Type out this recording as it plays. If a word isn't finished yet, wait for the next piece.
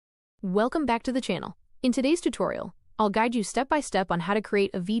Welcome back to the channel. In today's tutorial, I'll guide you step by step on how to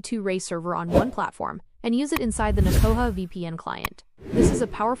create a V2Ray server on one platform and use it inside the Nekoha VPN client. This is a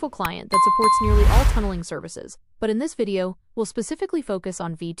powerful client that supports nearly all tunneling services, but in this video, we'll specifically focus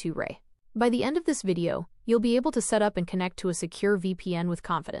on V2Ray. By the end of this video, you'll be able to set up and connect to a secure VPN with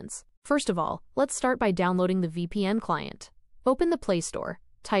confidence. First of all, let's start by downloading the VPN client. Open the Play Store,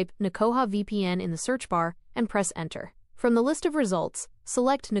 type Nekoha VPN in the search bar, and press Enter. From the list of results,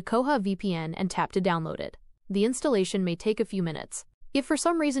 select Nekoha VPN and tap to download it. The installation may take a few minutes. If for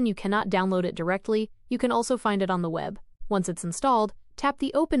some reason you cannot download it directly, you can also find it on the web. Once it's installed, tap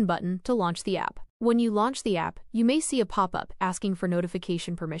the Open button to launch the app. When you launch the app, you may see a pop-up asking for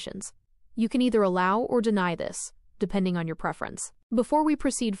notification permissions. You can either allow or deny this, depending on your preference. Before we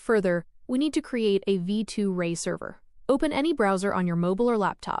proceed further, we need to create a V2Ray server. Open any browser on your mobile or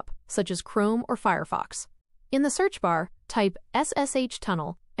laptop, such as Chrome or Firefox. In the search bar, type SSH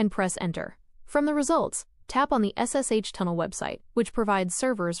tunnel and press Enter. From the results, tap on the SSH tunnel website, which provides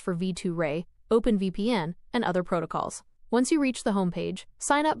servers for V2Ray, OpenVPN, and other protocols. Once you reach the homepage,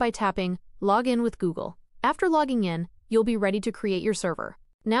 sign up by tapping Log in with Google. After logging in, you'll be ready to create your server.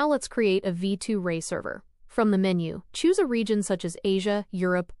 Now let's create a V2Ray server. From the menu, choose a region such as Asia,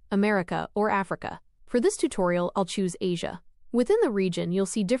 Europe, America, or Africa. For this tutorial, I'll choose Asia. Within the region, you'll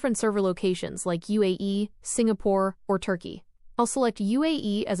see different server locations like UAE, Singapore, or Turkey. I'll select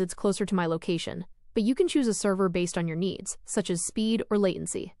UAE as it's closer to my location, but you can choose a server based on your needs, such as speed or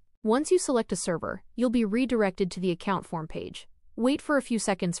latency. Once you select a server, you'll be redirected to the account form page. Wait for a few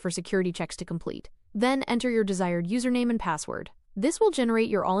seconds for security checks to complete. Then enter your desired username and password. This will generate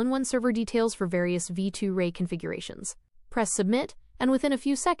your all-in-one server details for various V2Ray configurations. Press Submit, and within a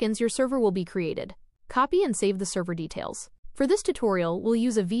few seconds, your server will be created. Copy and save the server details. For this tutorial, we'll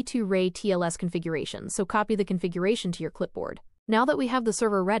use a V2Ray TLS configuration, so copy the configuration to your clipboard. Now that we have the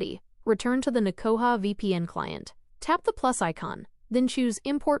server ready, return to the Nekoha VPN client. Tap the plus icon, then choose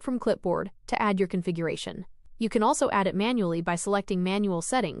Import from Clipboard to add your configuration. You can also add it manually by selecting Manual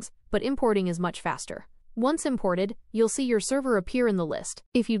Settings, but importing is much faster. Once imported, you'll see your server appear in the list.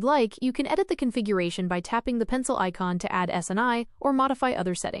 If you'd like, you can edit the configuration by tapping the pencil icon to add SNI or modify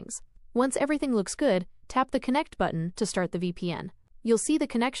other settings. Once everything looks good, tap the Connect button to start the VPN. You'll see the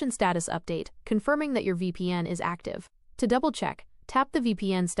connection status update, confirming that your VPN is active. To double-check, tap the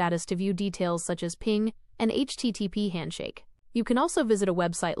VPN status to view details such as ping and HTTP handshake. You can also visit a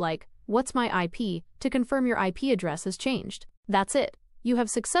website like What's My IP to confirm your IP address has changed. That's it. You have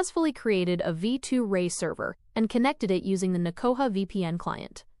successfully created a V2Ray server and connected it using the Nekoha VPN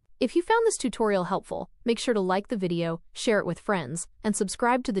client. If you found this tutorial helpful, make sure to like the video, share it with friends, and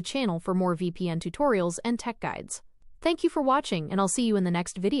subscribe to the channel for more VPN tutorials and tech guides. Thank you for watching, and I'll see you in the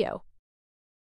next video.